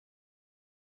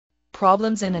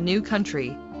Problems in a New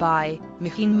Country, by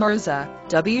Mahin Mirza,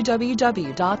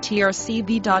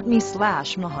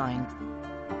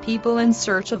 www.trcb.me/Mahin. People in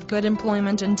search of good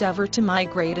employment endeavor to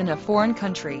migrate in a foreign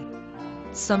country.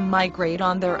 Some migrate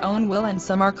on their own will and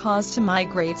some are caused to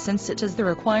migrate since it is the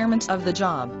requirement of the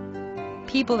job.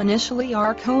 People initially are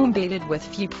accommodated with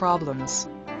few problems.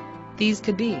 These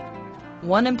could be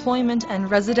 1. Employment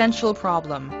and residential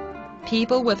problem.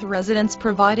 People with residence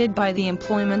provided by the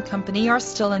employment company are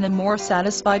still in a more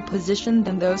satisfied position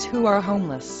than those who are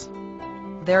homeless.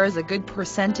 There is a good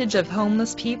percentage of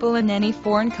homeless people in any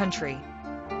foreign country.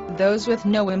 Those with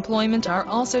no employment are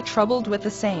also troubled with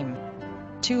the same.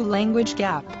 2. Language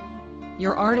gap.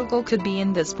 Your article could be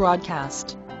in this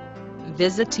broadcast.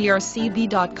 Visit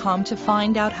trcb.com to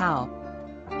find out how.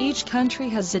 Each country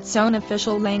has its own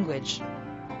official language.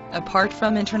 Apart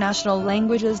from international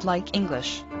languages like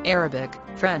English, Arabic,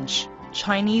 French,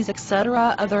 Chinese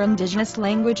etc., other indigenous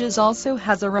languages also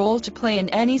has a role to play in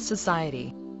any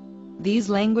society. These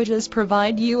languages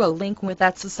provide you a link with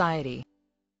that society.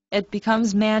 It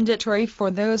becomes mandatory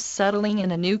for those settling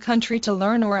in a new country to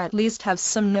learn or at least have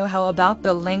some know-how about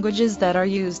the languages that are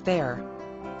used there.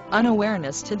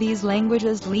 Unawareness to these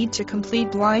languages lead to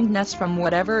complete blindness from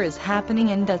whatever is happening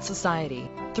in that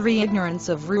society. 3. Ignorance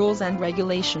of rules and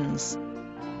regulations.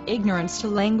 Ignorance to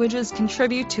languages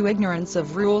contribute to ignorance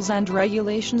of rules and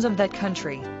regulations of that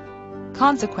country.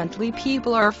 Consequently,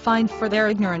 people are fined for their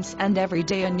ignorance and every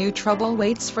day a new trouble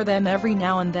waits for them every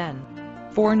now and then.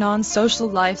 4. Non-social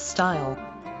lifestyle.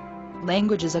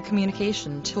 Language is a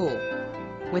communication tool.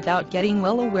 Without getting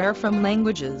well aware from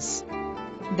languages,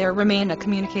 there remain a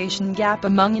communication gap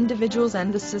among individuals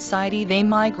and the society they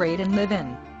migrate and live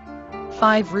in.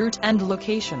 5. Route and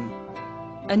location.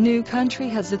 A new country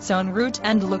has its own route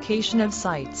and location of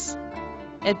sites.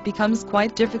 It becomes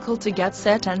quite difficult to get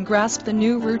set and grasp the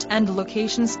new route and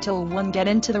locations till one get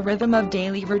into the rhythm of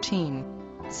daily routine.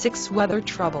 6. Weather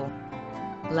trouble.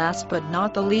 Last but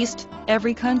not the least,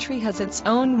 every country has its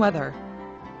own weather.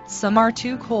 Some are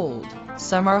too cold,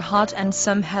 some are hot and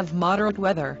some have moderate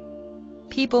weather.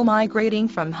 People migrating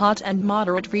from hot and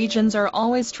moderate regions are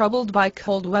always troubled by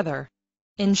cold weather.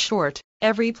 In short,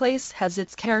 every place has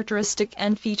its characteristic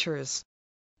and features.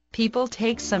 People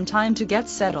take some time to get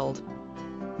settled.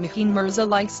 Mahin Mirza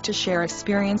likes to share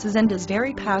experiences and is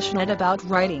very passionate about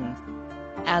writing.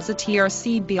 As a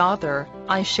TRCB author,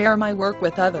 I share my work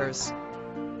with others.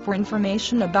 For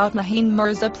information about Mahin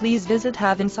Mirza, please visit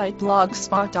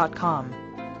haveinsightblogspot.com.